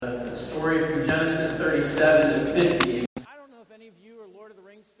story from Genesis 37 to 50. I don't know if any of you are Lord of the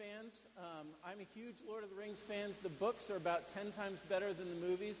Rings fans. I'm a huge Lord of the Rings fan. The books are about 10 times better than the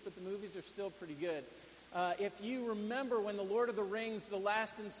movies, but the movies are still pretty good. If you remember when The Lord of the Rings, the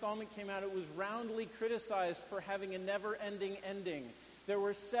last installment came out, it was roundly criticized for having a never-ending ending. There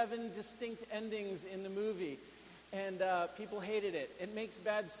were 7 distinct endings in the movie, and people hated it. It makes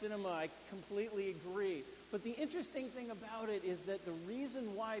bad cinema. I completely agree. But the interesting thing about it is that the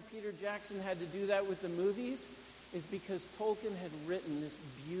reason why Peter Jackson had to do that with the movies is because Tolkien had written this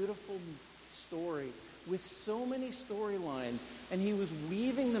beautiful story with so many storylines, and he was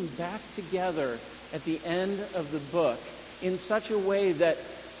weaving them back together at the end of the book in such a way that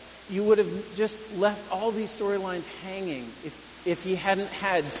you would have just left all these storylines hanging if he hadn't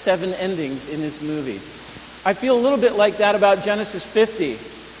had 7 endings in his movie. I feel a little bit like that about Genesis 50.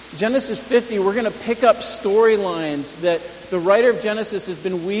 Genesis 50, we're going to pick up storylines that the writer of Genesis has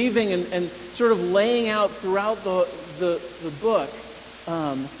been weaving and sort of laying out throughout the book.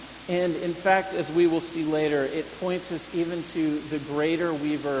 And in fact, as we will see later, it points us even to the greater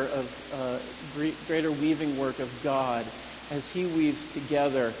weaving work of God as he weaves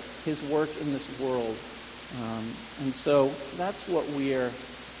together his work in this world. And so that's what we are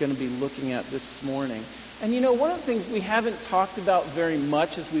going to be looking at this morning. And you know, one of the things we haven't talked about very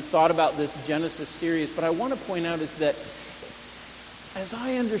much as we've thought about this Genesis series, but I want to point out is that, as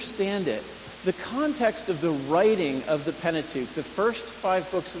I understand it, the context of the writing of the Pentateuch, the first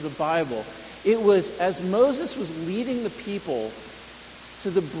 5 books of the Bible, it was as Moses was leading the people to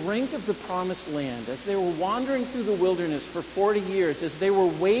the brink of the promised land, as they were wandering through the wilderness for 40 years, as they were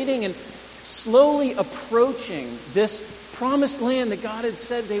waiting and slowly approaching this promised land that God had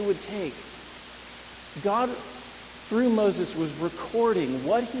said they would take. God, through Moses, was recording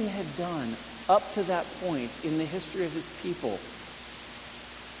what he had done up to that point in the history of his people.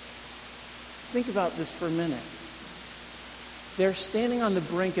 Think about this for a minute. They're standing on the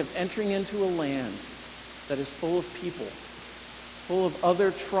brink of entering into a land that is full of people, full of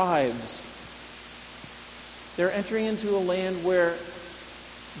other tribes. They're entering into a land where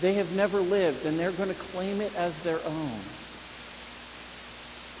they have never lived, and they're going to claim it as their own.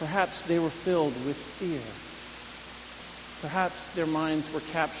 Perhaps they were filled with fear. Perhaps their minds were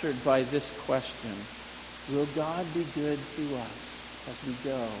captured by this question: will God be good to us as we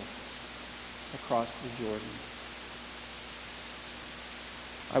go across the Jordan?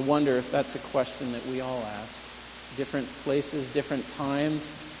 I wonder if that's a question that we all ask. Different places, different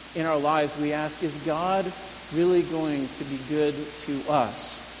times in our lives, we ask, is God really going to be good to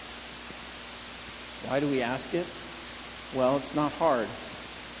us? Why do we ask it? Well, it's not hard.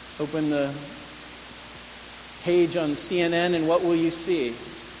 Open the page on CNN and what will you see?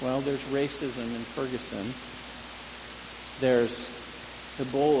 Well, there's racism in Ferguson. There's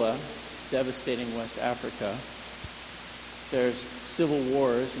Ebola devastating West Africa. There's civil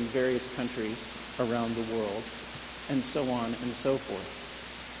wars in various countries around the world, and so on and so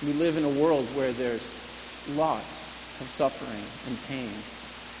forth. We live in a world where there's lots of suffering and pain.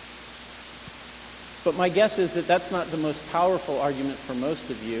 But my guess is that that's not the most powerful argument for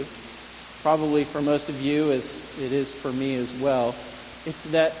most of you. Probably for most of you, as it is for me as well. It's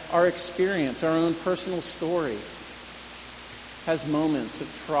that our experience, our own personal story, has moments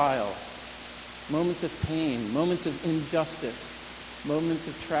of trial, moments of pain, moments of injustice, moments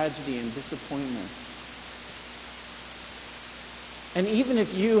of tragedy and disappointment. And even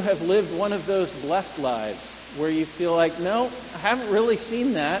if you have lived one of those blessed lives where you feel like, no, I haven't really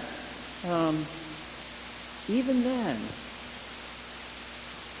seen that, even then,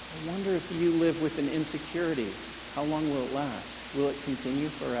 I wonder if you live with an insecurity. How long will it last? Will it continue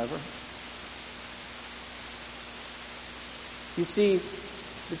forever? You see,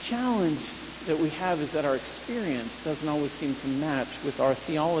 the challenge that we have is that our experience doesn't always seem to match with our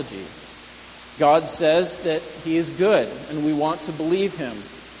theology. God says that he is good, and we want to believe him.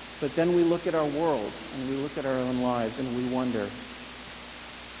 But then we look at our world, and we look at our own lives, and we wonder,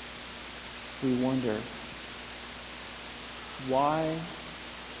 why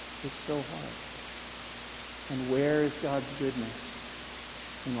it's so hard. And where is God's goodness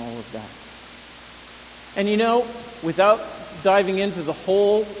in all of that? And you know, without diving into the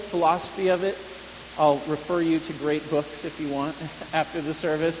whole philosophy of it, I'll refer you to great books if you want after the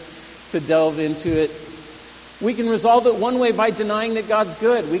service to delve into it. We can resolve it one way by denying that God's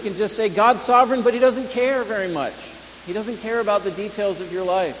good. We can just say God's sovereign, but he doesn't care very much. He doesn't care about the details of your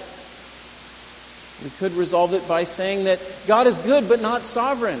life. We could resolve it by saying that God is good but not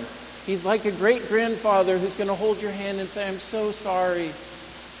sovereign. He's like a great-grandfather who's going to hold your hand and say, I'm so sorry.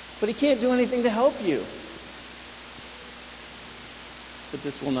 But he can't do anything to help you. but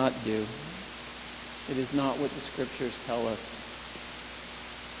this will not do. It is not what the Scriptures tell us.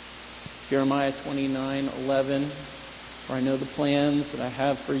 Jeremiah 29:11, for I know the plans that I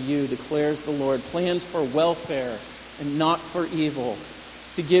have for you, declares the Lord, plans for welfare and not for evil,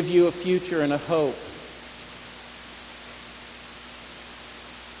 to give you a future and a hope.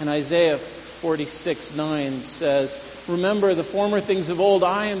 And Isaiah 46:9 says, remember the former things of old.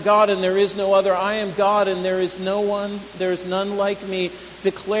 I am God and there is no other. I am God and there is none like me,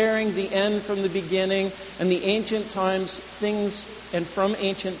 declaring the end from the beginning and the ancient times things, and from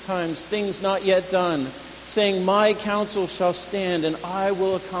ancient times things not yet done, saying, my counsel shall stand and I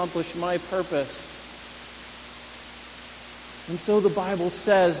will accomplish my purpose. And so the Bible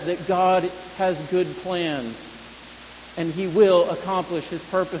says that God has good plans and He will accomplish His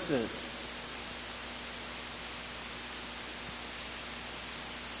purposes.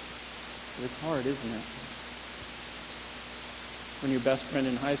 But it's hard, isn't it? When your best friend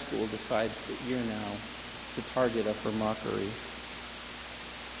in high school decides that you're now the target of her mockery.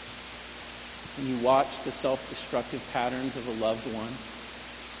 And you watch the self-destructive patterns of a loved one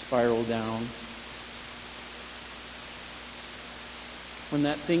spiral down. When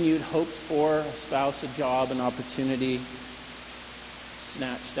that thing you'd hoped for, a spouse, a job, an opportunity,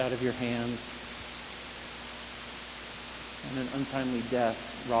 snatched out of your hands, and an untimely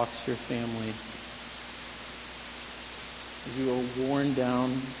death rocks your family. As you are worn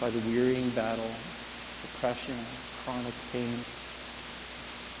down by the wearying battle, depression, chronic pain,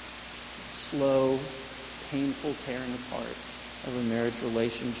 slow, painful tearing apart of a marriage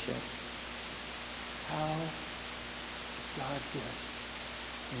relationship. How is God good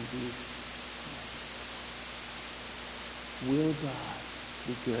in these times? Will God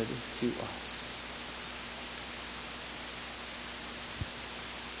be good to us?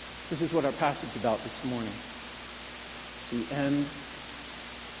 This is what our passage is about this morning. As we end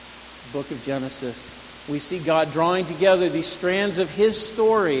the book of Genesis, we see God drawing together these strands of His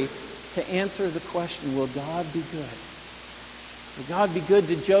story to answer the question, will God be good? Will God be good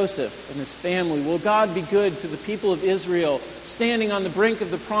to Joseph and his family? Will God be good to the people of Israel standing on the brink of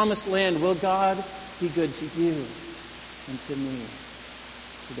the promised land? Will God be good to you and to me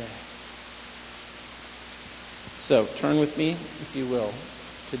today? So, turn with me, if you will,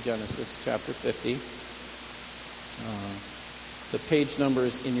 to Genesis chapter 50. The page number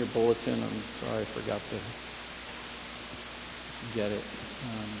is in your bulletin. I'm sorry I forgot to get it.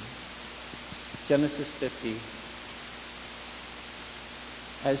 Genesis 50.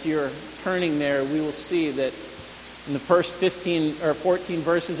 As you're turning there, we will see that in the first 15 or 14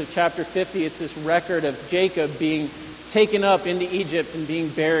 verses of chapter 50, it's this record of Jacob being taken up into Egypt and being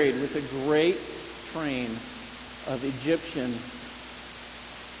buried with a great train of Egyptian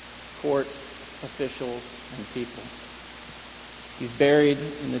court officials and people. He's buried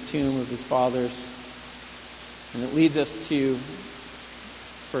in the tomb of his fathers. And it leads us to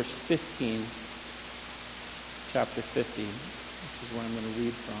verse 15, chapter 50, which is where I'm going to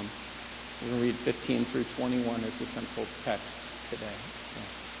read from. We're going to read 15 through 21 as the central text today. So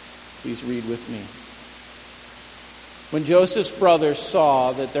please read with me. When Joseph's brothers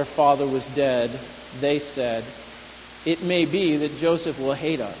saw that their father was dead, they said, it may be that Joseph will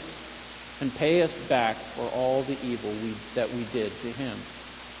hate us and pay us back for all the evil that we did to him.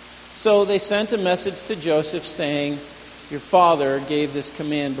 So they sent a message to Joseph saying, your father gave this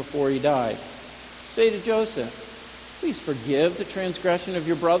command before he died. Say to Joseph, please forgive the transgression of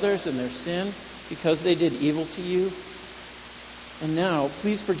your brothers and their sin because they did evil to you. And now,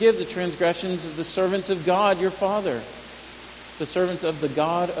 please forgive the transgressions of the servants of God, your father, the servants of the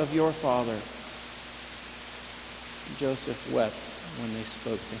God of your father. Joseph wept when they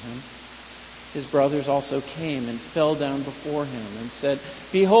spoke to him. His brothers also came and fell down before him and said,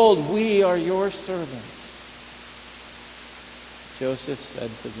 behold, we are your servants. Joseph said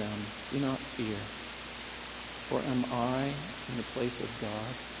to them, do not fear, for am I in the place of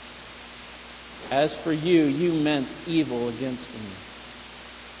God? As for you, you meant evil against me,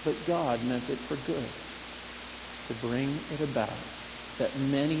 but God meant it for good, to bring it about that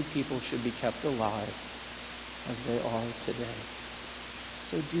many people should be kept alive as they are today.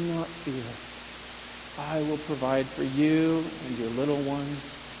 So do not fear. I will provide for you and your little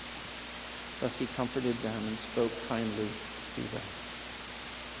ones. Thus he comforted them and spoke kindly to them.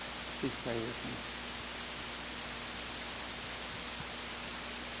 Please pray with me.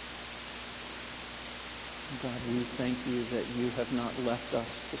 God, we thank you that you have not left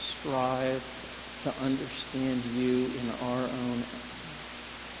us to strive to understand you in our own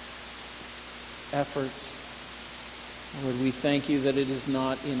efforts. Lord, we thank you that it is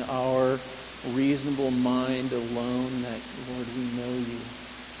not in our reasonable mind alone that, Lord, we know you.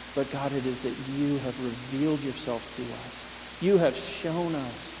 But God, it is that you have revealed yourself to us. You have shown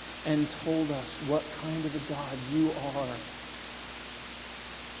us and told us what kind of a God you are.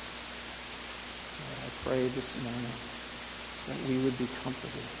 Lord, I pray this morning that we would be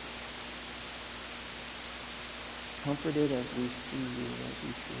comforted. Comforted as we see you, as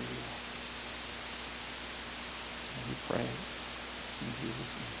you truly are. And we pray in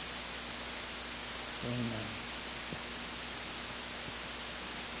Jesus' name. Amen.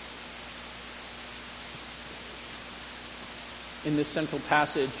 In this central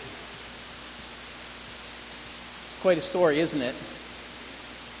passage, it's quite a story, isn't it?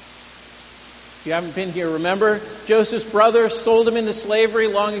 If you haven't been here, remember Joseph's brothers sold him into slavery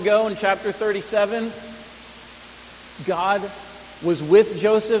long ago in chapter 37. God was with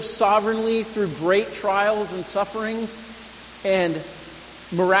Joseph sovereignly through great trials and sufferings, and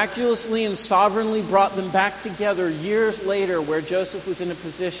miraculously and sovereignly brought them back together years later, where Joseph was in a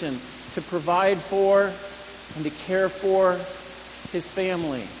position to provide for and to care for his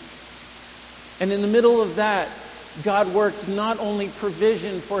family. And in the middle of that, God worked not only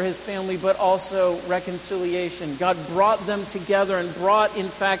provision for his family, but also reconciliation. God brought them together and brought, in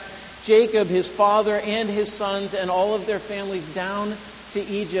fact, Jacob, his father, and his sons, and all of their families down to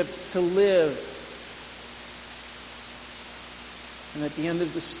Egypt to live. And at the end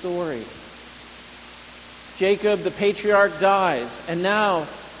of the story, Jacob, the patriarch, dies. And now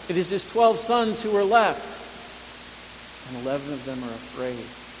it is his 12 sons who are left. And 11 of them are afraid.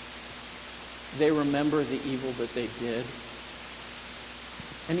 They remember the evil that they did.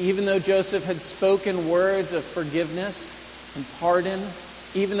 And even though Joseph had spoken words of forgiveness and pardon,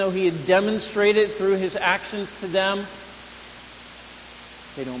 even though he had demonstrated through his actions to them,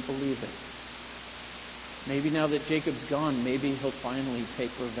 they don't believe it. Maybe now that Jacob's gone, maybe he'll finally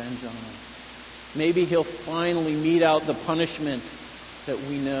take revenge on us. Maybe he'll finally mete out the punishment that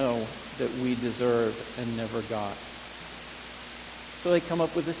we know that we deserve and never got. So they come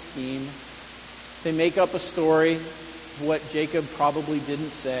up with a scheme. They make up a story of what Jacob probably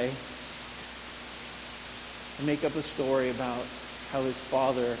didn't say. They make up a story about how his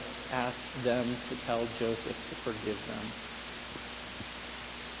father asked them to tell Joseph to forgive them.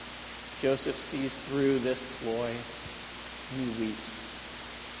 Joseph sees through this ploy and he weeps.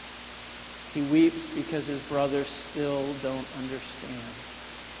 He weeps because his brothers still don't understand.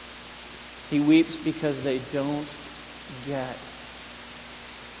 He weeps because they don't get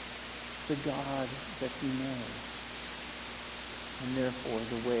the God that he knows, and therefore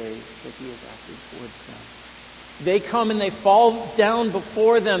the ways that he has acted towards them. They come and they fall down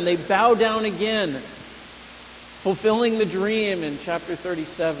before them. They bow down again, fulfilling the dream in chapter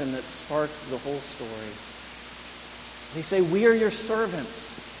 37 that sparked the whole story. They say, "We are your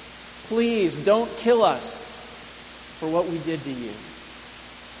servants. Please don't kill us for what we did to you.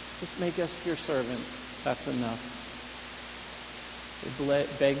 Just make us your servants. That's enough." They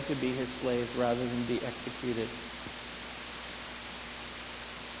beg to be his slaves rather than be executed.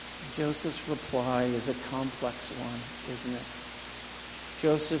 Joseph's reply is a complex one, isn't it?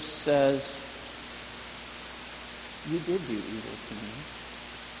 Joseph says, "You did do evil to me."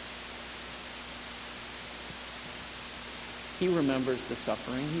 He remembers the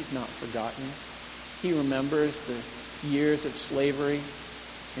suffering. He's not forgotten. He remembers the years of slavery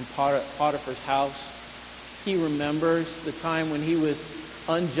in Potiphar's house. He remembers the time when he was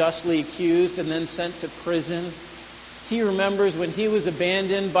unjustly accused and then sent to prison. He remembers when he was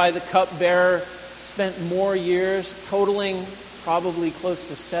abandoned by the cupbearer, spent more years, totaling probably close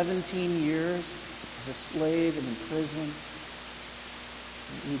to 17 years as a slave and in prison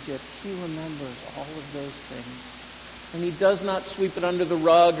in Egypt. He remembers all of those things. And he does not sweep it under the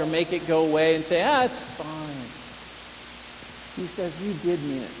rug or make it go away and say, "It's fine." He says, "You did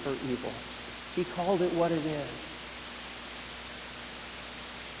mean it for evil." He called it what it is.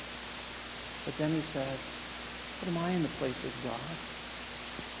 But then he says, "What am I in the place of God?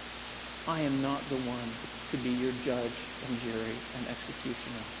 I am not the one to be your judge and jury and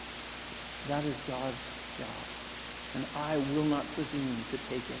executioner. That is God's job. And I will not presume to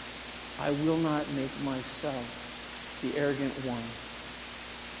take it. I will not make myself the arrogant one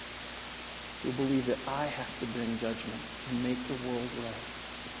who believe that I have to bring judgment and make the world right."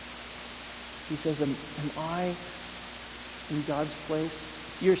 He says, am I in God's place?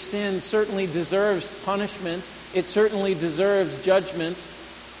 Your sin certainly deserves punishment. It certainly deserves judgment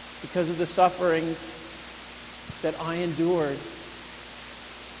because of the suffering that I endured.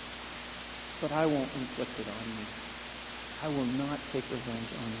 But I won't inflict it on you. I will not take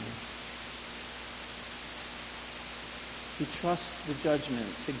revenge on you. He trusts the judgment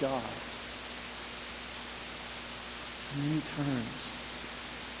to God. And then he turns.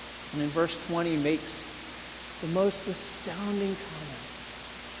 And in verse 20 makes the most astounding comment,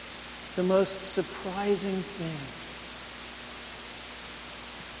 the most surprising thing.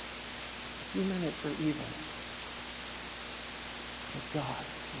 You meant it for evil, but God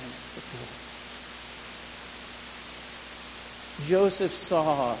meant it for good. Joseph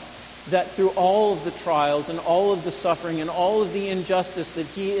saw that through all of the trials and all of the suffering and all of the injustice that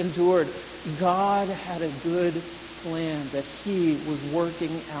he endured, God had a good plan that he was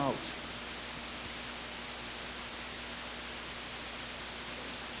working out.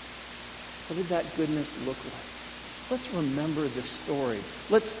 What did that goodness look like? Let's remember this story.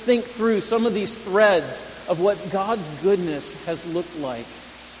 Let's think through some of these threads of what God's goodness has looked like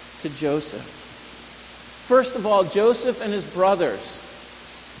to Joseph. First of all, Joseph and his brothers,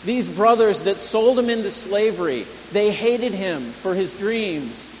 these brothers that sold him into slavery, they hated him for his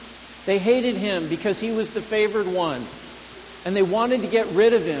dreams. They hated him because he was the favored one. And they wanted to get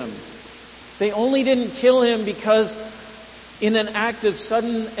rid of him. They only didn't kill him because in an act of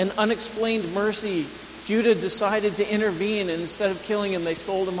sudden and unexplained mercy, Judah decided to intervene, and instead of killing him, they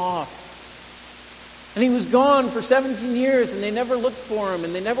sold him off. And he was gone for 17 years, and they never looked for him,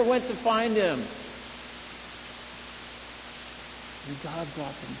 and they never went to find him. And God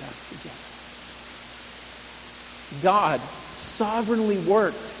brought them back together. God sovereignly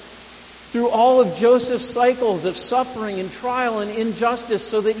worked through all of Joseph's cycles of suffering and trial and injustice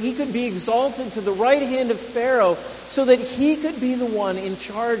so that he could be exalted to the right hand of Pharaoh, so that he could be the one in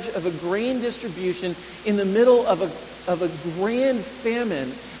charge of a grain distribution in the middle of a grand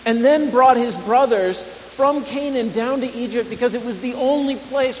famine, and then brought his brothers from Canaan down to Egypt because it was the only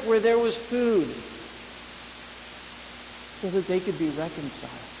place where there was food, so that they could be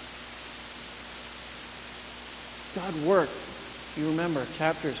reconciled. God worked, if you remember,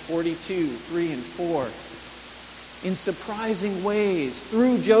 chapters 42, 3, and 4, in surprising ways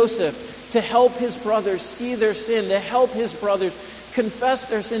through Joseph to help his brothers see their sin, to help his brothers confess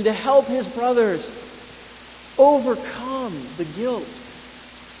their sin, to help his brothers overcome the guilt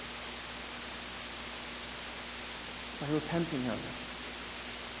by repenting of it.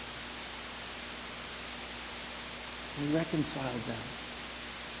 He reconciled them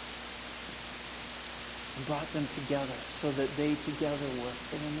and brought them together so that they together were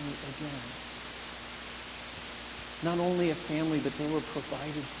family again. Not only a family, but they were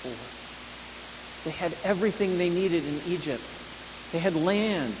provided for. They had everything they needed in Egypt. They had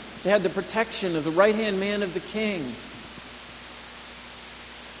land. They had the protection of the right-hand man of the king.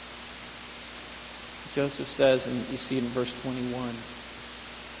 Joseph says, and you see it in verse 21,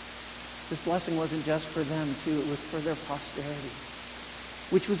 this blessing wasn't just for them too, it was for their posterity.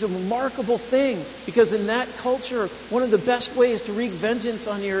 Which was a remarkable thing, because in that culture, one of the best ways to wreak vengeance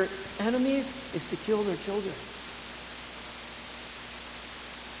on your enemies is to kill their children.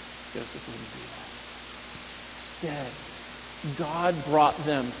 Joseph wouldn't do that. Instead, God brought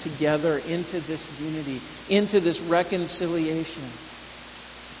them together into this unity, into this reconciliation.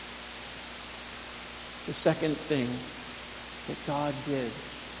 The second thing that God did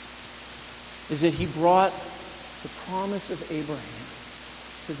is that he brought the promise of Abraham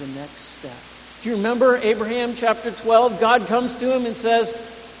to the next step. Do you remember Abraham chapter 12? God comes to him and says,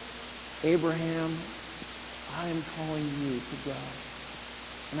 Abraham, I am calling you to go.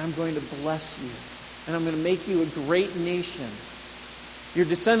 And I'm going to bless you. And I'm going to make you a great nation. Your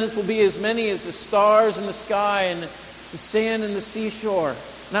descendants will be as many as the stars in the sky and the sand in the seashore.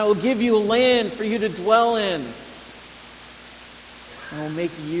 And I will give you a land for you to dwell in. And I will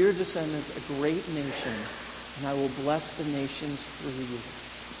make your descendants a great nation. And I will bless the nations through you.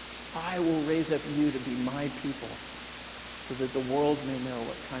 I will raise up you to be my people, so that the world may know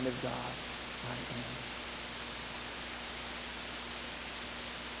what kind of God I am.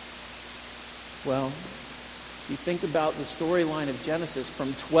 Well, if you think about the storyline of Genesis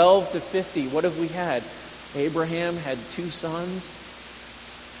from 12 to 50, what have we had? Abraham had 2 sons.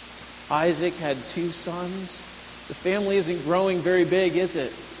 Isaac had 2 sons. The family isn't growing very big, is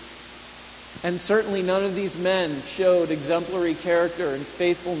it? And certainly none of these men showed exemplary character and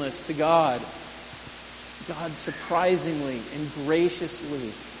faithfulness to God. God surprisingly and graciously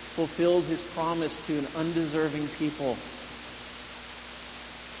fulfilled his promise to an undeserving people.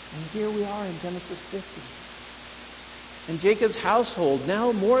 And here we are in Genesis 50. And Jacob's household,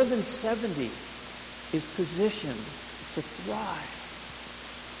 now more than 70, is positioned to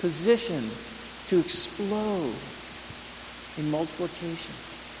thrive, positioned to explode in multiplication.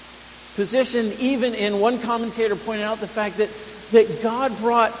 Positioned even in, one commentator pointed out the fact that God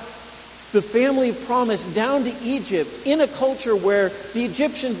brought the family of promise down to Egypt in a culture where the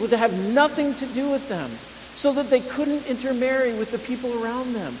Egyptians would have nothing to do with them. so that they couldn't intermarry with the people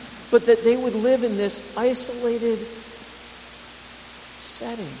around them, but that they would live in this isolated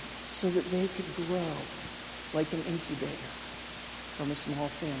setting so that they could grow like an incubator from a small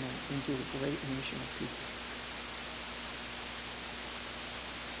family into a great nation of people.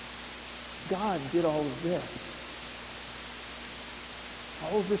 God did all of this.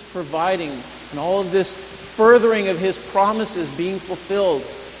 All of this providing and all of this furthering of his promises being fulfilled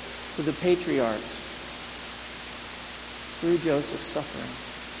to the patriarchs through Joseph's suffering,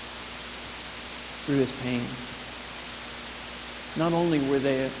 through his pain. Not only were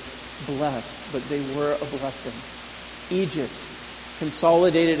they blessed, but they were a blessing. Egypt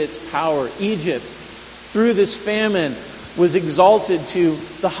consolidated its power. Egypt, through this famine, was exalted to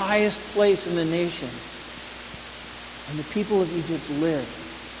the highest place in the nations. And the people of Egypt lived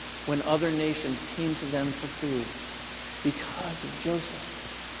when other nations came to them for food because of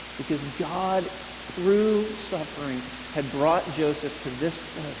Joseph. Because God, through suffering, had brought Joseph to this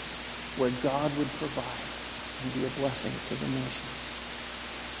place where God would provide and be a blessing to the nations.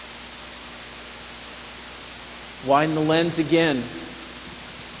 Widen the lens again.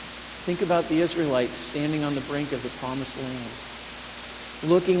 Think about the Israelites standing on the brink of the promised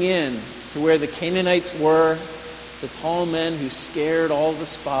land, looking in to where the Canaanites were, the tall men who scared all the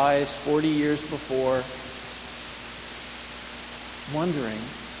spies 40 years before, wondering,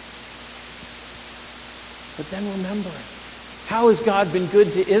 but then remembering, how has God been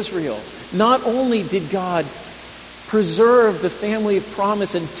good to Israel? Not only did God preserve the family of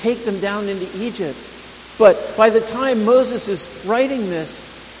promise and take them down into Egypt, but by the time Moses is writing this,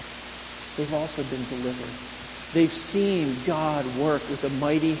 they've also been delivered. They've seen God work with a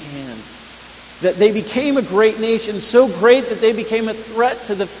mighty hand. That they became a great nation, so great that they became a threat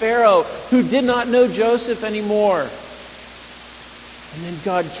to the Pharaoh who did not know Joseph anymore. And then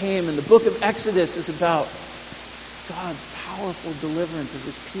God came, and the book of Exodus is about God's powerful deliverance of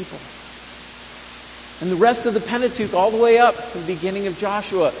his people. And the rest of the Pentateuch, all the way up to the beginning of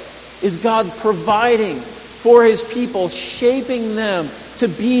Joshua, is God providing for his people, shaping them to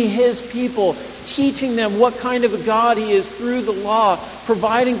be his people, teaching them what kind of a God he is through the law,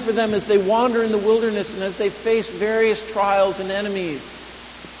 providing for them as they wander in the wilderness and as they face various trials and enemies.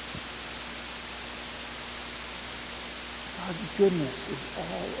 God's goodness is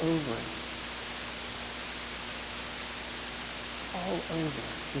all over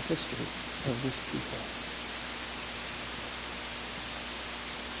the history of this people.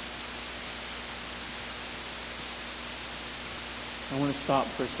 I want to stop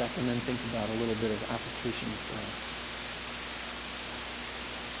for a second and think about a little bit of application for us.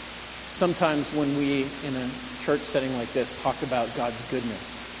 Sometimes when we, in a church setting like this, talk about God's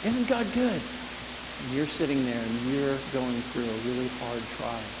goodness, isn't God good? And you're sitting there and you're going through a really hard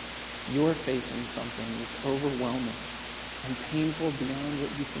trial. You're facing something that's overwhelming and painful beyond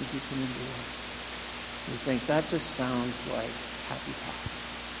what you think you can endure. You think, that just sounds like happy talk.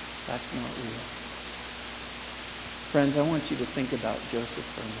 That's not real. Friends, I want you to think about Joseph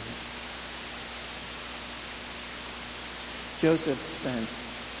for a minute. Joseph spent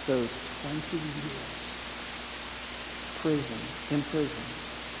those 20 years in prison,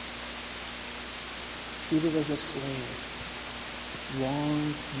 treated as a slave,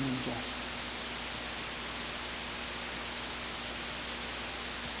 wronged and unjust.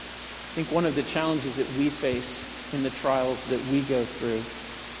 I think one of the challenges that we face in the trials that we go through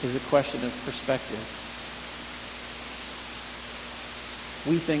is a question of perspective.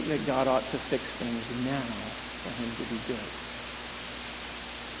 We think that God ought to fix things now for him to be good.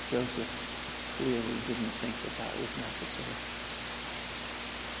 Joseph clearly didn't think that was necessary.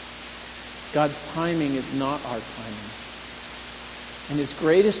 God's timing is not our timing. And his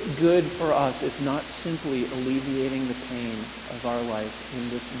greatest good for us is not simply alleviating the pain of our life in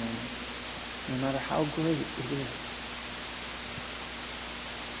this moment, no matter how great it is.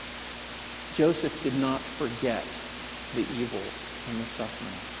 Joseph did not forget the evil and the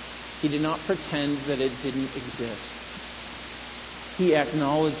suffering. He did not pretend that it didn't exist. He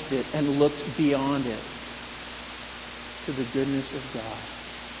acknowledged it and looked beyond it to the goodness of God.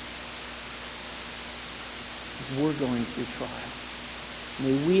 As we're going through trial,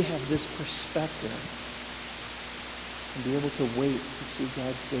 may we have this perspective and be able to wait to see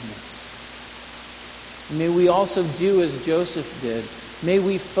God's goodness. May we also do as Joseph did. May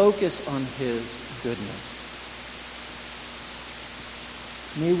we focus on his goodness.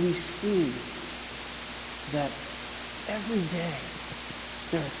 May we see that every day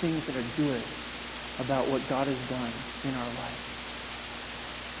there are things that are good about what God has done in our life.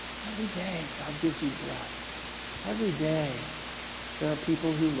 Every day God gives you breath. Every day there are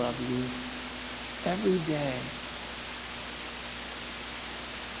people who love you. Every day,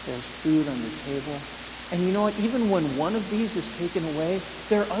 there's food on the table. And you know what? Even when one of these is taken away,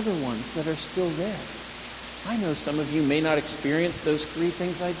 there are other ones that are still there. I know some of you may not experience those three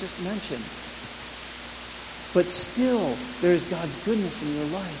things I just mentioned. But still, there's God's goodness in your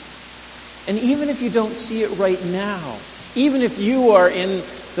life. And even if you don't see it right now, even if you are in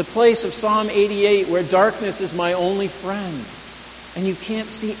the place of Psalm 88 where darkness is my only friend, and you can't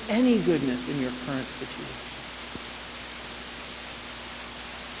see any goodness in your current situation,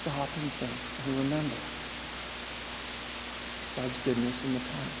 stop and think and remember God's goodness in the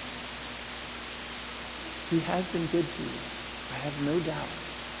past. He has been good to you. I have no doubt.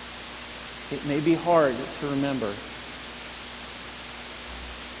 It may be hard to remember,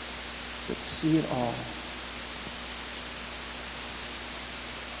 but see it all.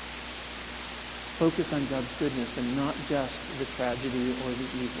 Focus on God's goodness and not just the tragedy or the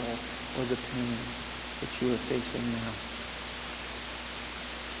evil or the pain that you are facing now.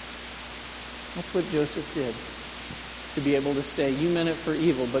 That's what Joseph did, to be able to say, you meant it for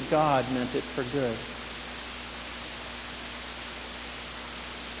evil, but God meant it for good.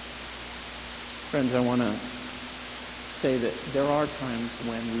 Friends, I want to say that there are times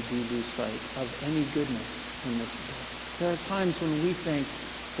when we do lose sight of any goodness in this world. There are times when we think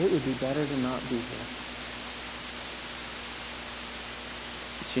it would be better to not be here.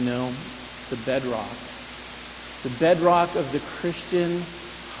 But you know, the bedrock of the Christian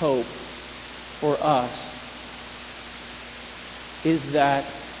hope for us is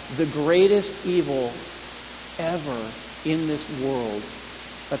that the greatest evil ever in this world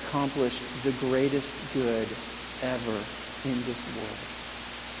accomplished the greatest good ever in this world.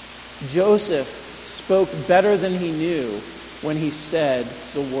 Joseph spoke better than he knew when he said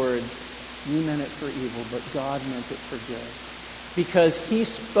the words, you meant it for evil, but God meant it for good. Because he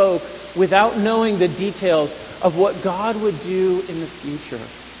spoke without knowing the details of what God would do in the future.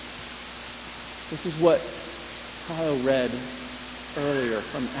 This is what Kyle read earlier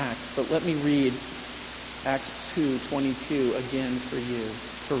from Acts, but let me read Acts 2:22 again for you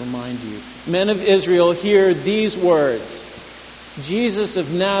to remind you. Men of Israel, hear these words. Jesus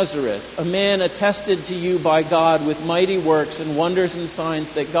of Nazareth, a man attested to you by God with mighty works and wonders and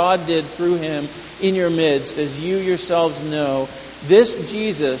signs that God did through him in your midst, as you yourselves know. This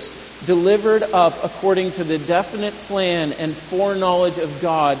Jesus, delivered up according to the definite plan and foreknowledge of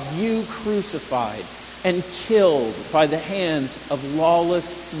God, you crucified and killed by the hands of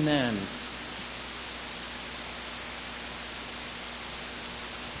lawless men.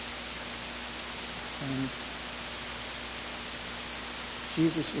 Friends,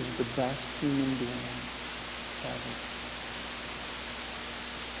 Jesus was the best human being ever.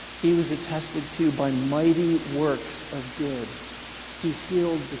 He was attested to by mighty works of good. He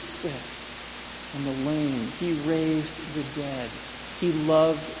healed the sick and the lame. He raised the dead. He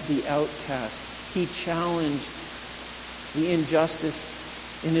loved the outcast. He challenged the injustice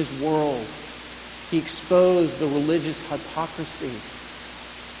in his world. He exposed the religious hypocrisy.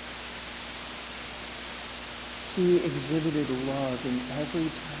 He exhibited love in every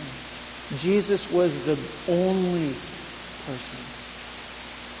time. Jesus was the only person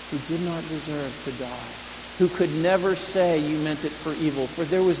who did not deserve to die, who could never say, you meant it for evil, for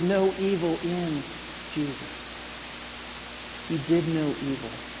there was no evil in Jesus. He did no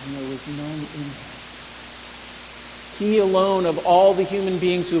evil, and there was none in him. He alone of all the human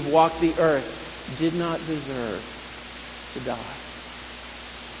beings who have walked the earth did not deserve to die.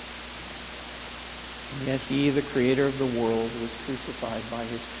 And yet he, the creator of the world, was crucified by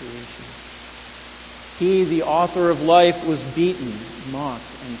his creation. He, the author of life, was beaten, mocked,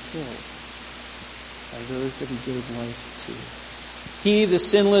 and killed by those that he gave life to. He, the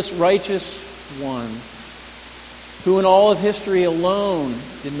sinless, righteous one, who in all of history alone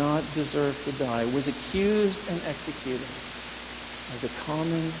did not deserve to die, was accused and executed as a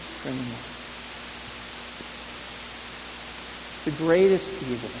common criminal. The greatest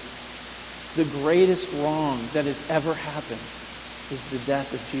evil, the greatest wrong that has ever happened is the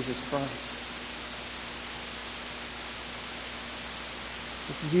death of Jesus Christ.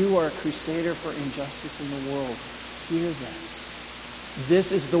 If you are a crusader for injustice in the world, hear this.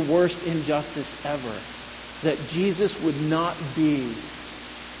 This is the worst injustice ever. That Jesus would not be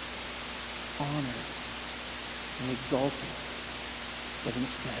honored and exalted, but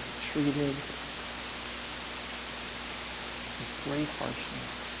instead treated with great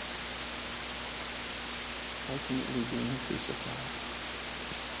harshness, ultimately being crucified.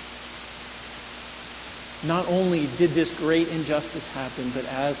 Not only did this great injustice happen, but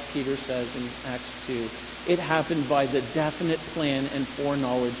as Peter says in Acts 2, it happened by the definite plan and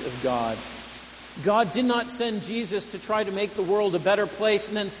foreknowledge of God. God did not send Jesus to try to make the world a better place,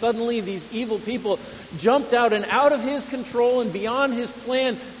 and then suddenly these evil people jumped out and out of his control and beyond his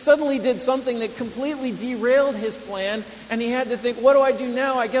plan, suddenly did something that completely derailed his plan, and he had to think, what do I do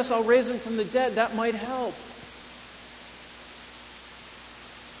now? I guess I'll raise him from the dead. That might help.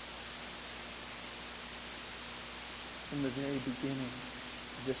 From the very beginning,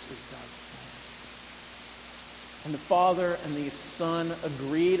 this was God's plan. And the Father and the Son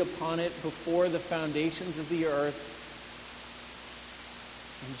agreed upon it before the foundations of the earth.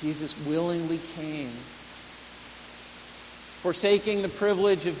 And Jesus willingly came, forsaking the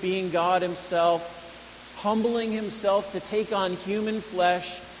privilege of being God himself, humbling himself to take on human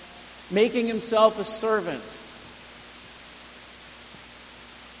flesh, making himself a servant,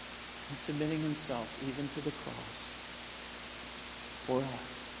 and submitting himself even to the cross for us.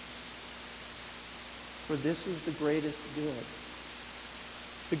 For this was the greatest good.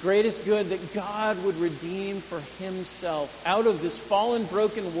 The greatest good that God would redeem for himself out of this fallen,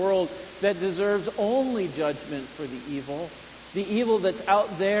 broken world that deserves only judgment for the evil that's out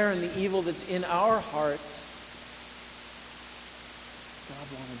there and the evil that's in our hearts. God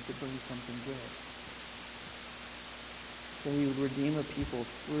wanted to bring something good. So he would redeem a people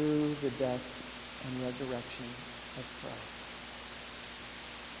through the death and resurrection of Christ.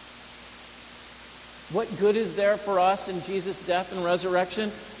 What good is there for us in Jesus' death and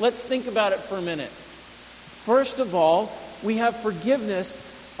resurrection? Let's think about it for a minute. First of all, we have forgiveness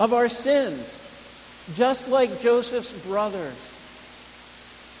of our sins. Just like Joseph's brothers,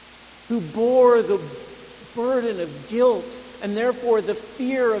 who bore the burden of guilt and therefore the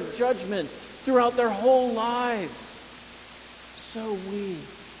fear of judgment throughout their whole lives, so we,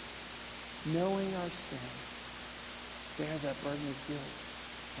 knowing our sin, bear that burden of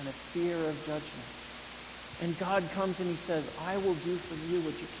guilt and a fear of judgment. And God comes and he says, I will do for you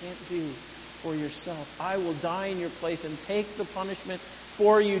what you can't do for yourself. I will die in your place and take the punishment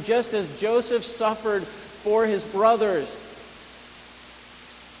for you, just as Joseph suffered for his brothers.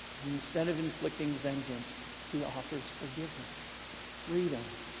 And instead of inflicting vengeance, he offers forgiveness, freedom,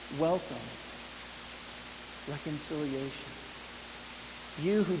 welcome, reconciliation.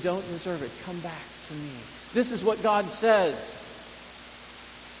 You who don't deserve it, come back to me. This is what God says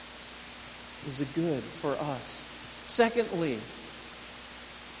is a good for us. Secondly,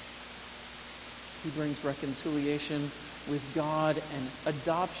 he brings reconciliation with God and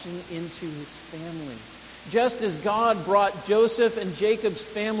adoption into his family. Just as God brought Joseph and Jacob's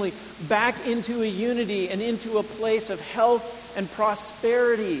family back into a unity and into a place of health and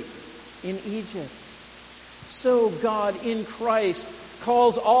prosperity in Egypt, so God in Christ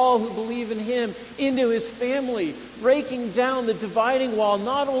calls all who believe in him into his family, breaking down the dividing wall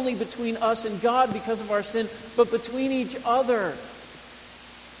not only between us and God because of our sin, but between each other,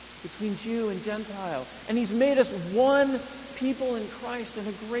 between Jew and Gentile. And he's made us one people in Christ and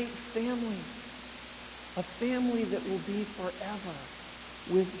a great family, a family that will be forever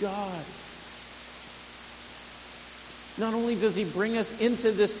with God. Not only does he bring us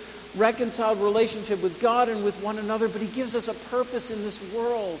into this reconciled relationship with God and with one another, but he gives us a purpose in this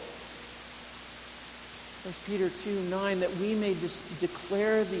world. 1 Peter 2:9, that we may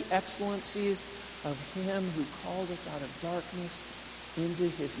declare the excellencies of him who called us out of darkness into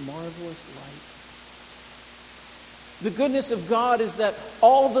his marvelous light. The goodness of God is that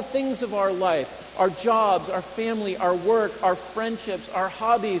all the things of our life, our jobs, our family, our work, our friendships, our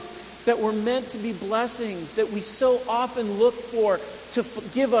hobbies, that were meant to be blessings, that we so often look for to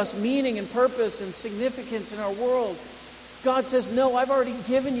give us meaning and purpose and significance in our world. God says, no, I've already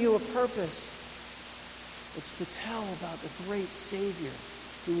given you a purpose. It's to tell about the great Savior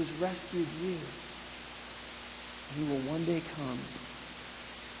who has rescued you. And he will one day come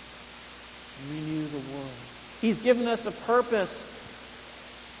and renew the world. He's given us a purpose,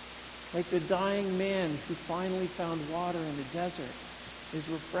 like the dying man who finally found water in the desert, is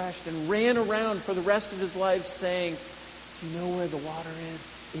refreshed and ran around for the rest of his life saying, do you know where the water is?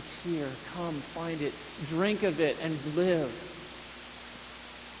 It's here. Come, find it. Drink of it and live.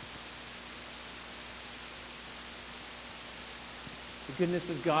 The goodness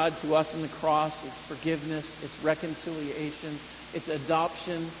of God to us in the cross is forgiveness, it's reconciliation, it's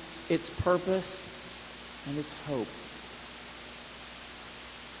adoption, it's purpose, and it's hope.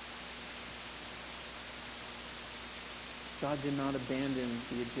 God did not abandon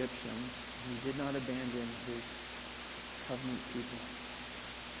the Egyptians. He did not abandon his covenant people.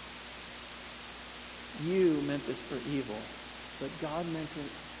 You meant this for evil, but God meant it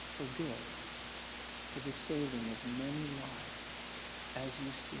for good, for the saving of many lives, as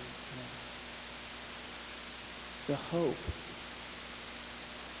you see now. The hope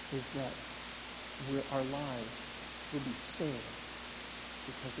is that our lives will be saved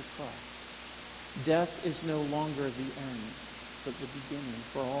because of Christ. Death is no longer the end, but the beginning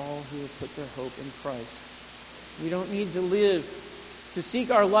for all who have put their hope in Christ. We don't need to live to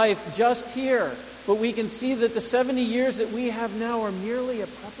seek our life just here, but we can see that the 70 years that we have now are merely a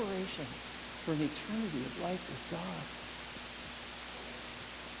preparation for an eternity of life with God.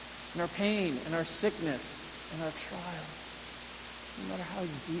 And our pain and our sickness and our trials, no matter how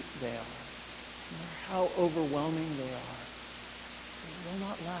deep they are, no matter how overwhelming they are, they will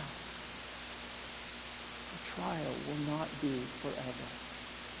not last. The trial will not be forever.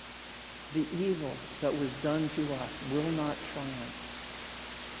 The evil that was done to us will not triumph.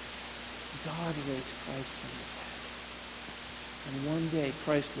 God raised Christ from the dead. And one day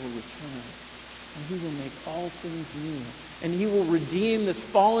Christ will return, and he will make all things new. And he will redeem this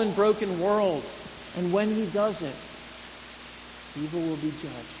fallen, broken world. And when he does it, evil will be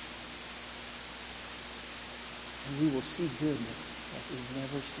judged. And we will see goodness like we've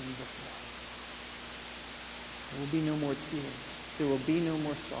never seen before. There will be no more tears. There will be no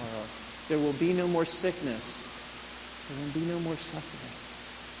more sorrow. There will be no more sickness. There will be no more suffering.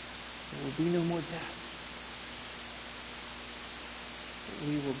 There will be no more death. But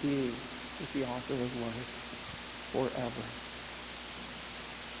we will be with the author of life forever.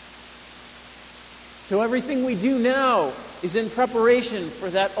 So everything we do now is in preparation for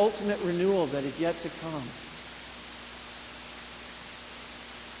that ultimate renewal that is yet to come.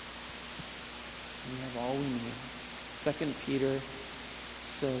 We have all we need. 2 Peter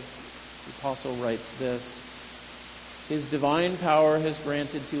says, the apostle writes this, His divine power has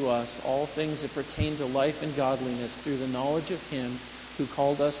granted to us all things that pertain to life and godliness through the knowledge of Him who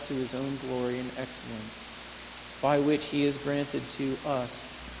called us to His own glory and excellence, by which He has granted to us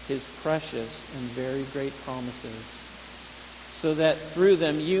His precious and very great promises, so that through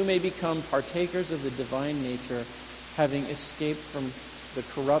them you may become partakers of the divine nature, having escaped from the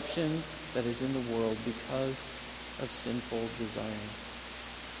corruption that is in the world because of sinful desire.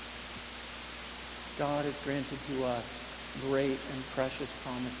 God has granted to us great and precious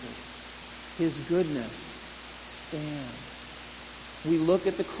promises. His goodness stands. We look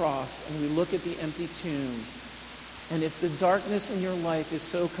at the cross and we look at the empty tomb. And if the darkness in your life is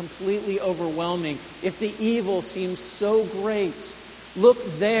so completely overwhelming, if the evil seems so great, look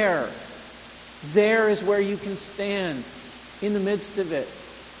there. There is where you can stand in the midst of it.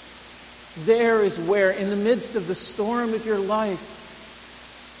 There is where, in the midst of the storm of your life,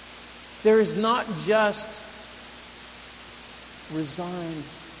 there is not just resigned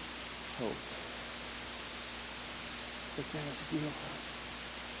hope, but there is real hope.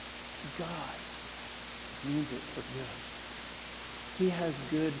 God means it for good. He has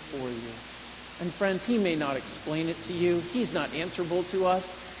good for you. And friends, He may not explain it to you. He's not answerable to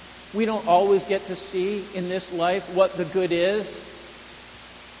us. We don't always get to see in this life what the good is.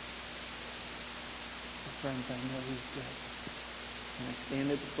 But friends, I know He's good. And I stand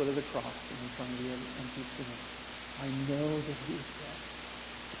at the foot of the cross and in front of the empty tomb. I know that He is good.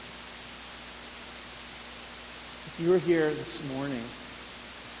 If you are here this morning,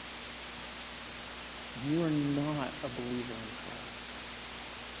 you are not a believer in Christ,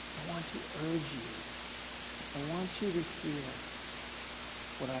 I want to urge you. I want you to hear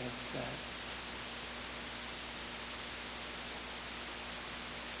what I have said.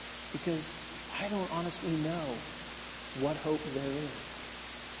 Because I don't honestly know what hope there is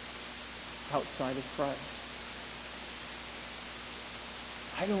outside of Christ.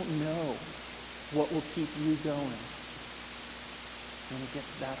 I don't know what will keep you going when it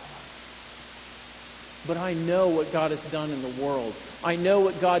gets that hard. But I know what God has done in the world. I know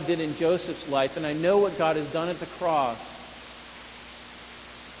what God did in Joseph's life, and I know what God has done at the cross.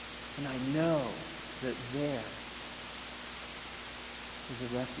 And I know that there is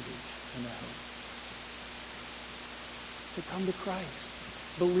a refuge and a hope. So come to Christ.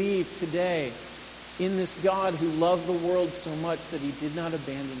 Believe today in this God who loved the world so much that He did not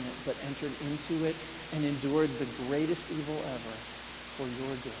abandon it, but entered into it and endured the greatest evil ever for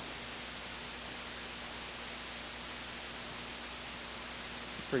your good.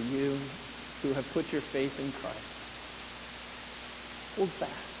 For you who have put your faith in Christ, hold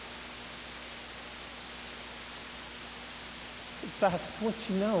fast. Hold fast to what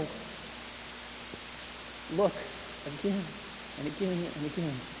you know. Look again and again and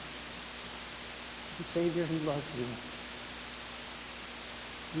again. The Savior who loves you.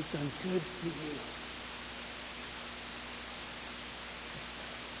 He's done good for you.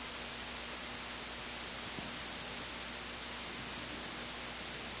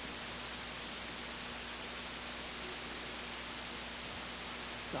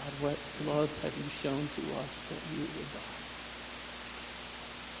 God, what love have you shown to us that you would die?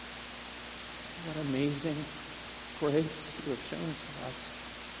 What amazing grace you have shown to us.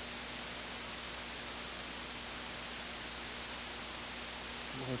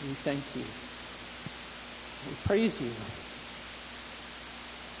 Lord, we thank you. We praise you.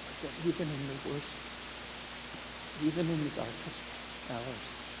 That even in the worst, even in the darkest hours,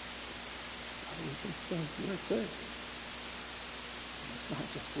 Father, we can say you are good. And it's not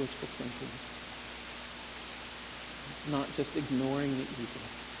just wishful thinking. It's not just ignoring the evil.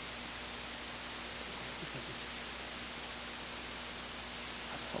 Because it's true.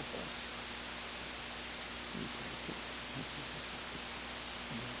 God, help us. We pray to you. In Jesus' name.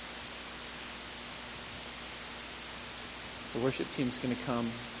 Amen. The worship team's going to come.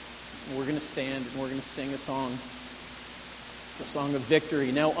 We're going to stand and we're going to sing a song. It's a song of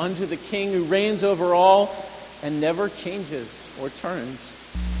victory. Now unto the King who reigns over all and never changes or turns.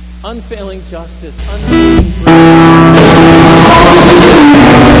 Unfailing justice, unfailing grace.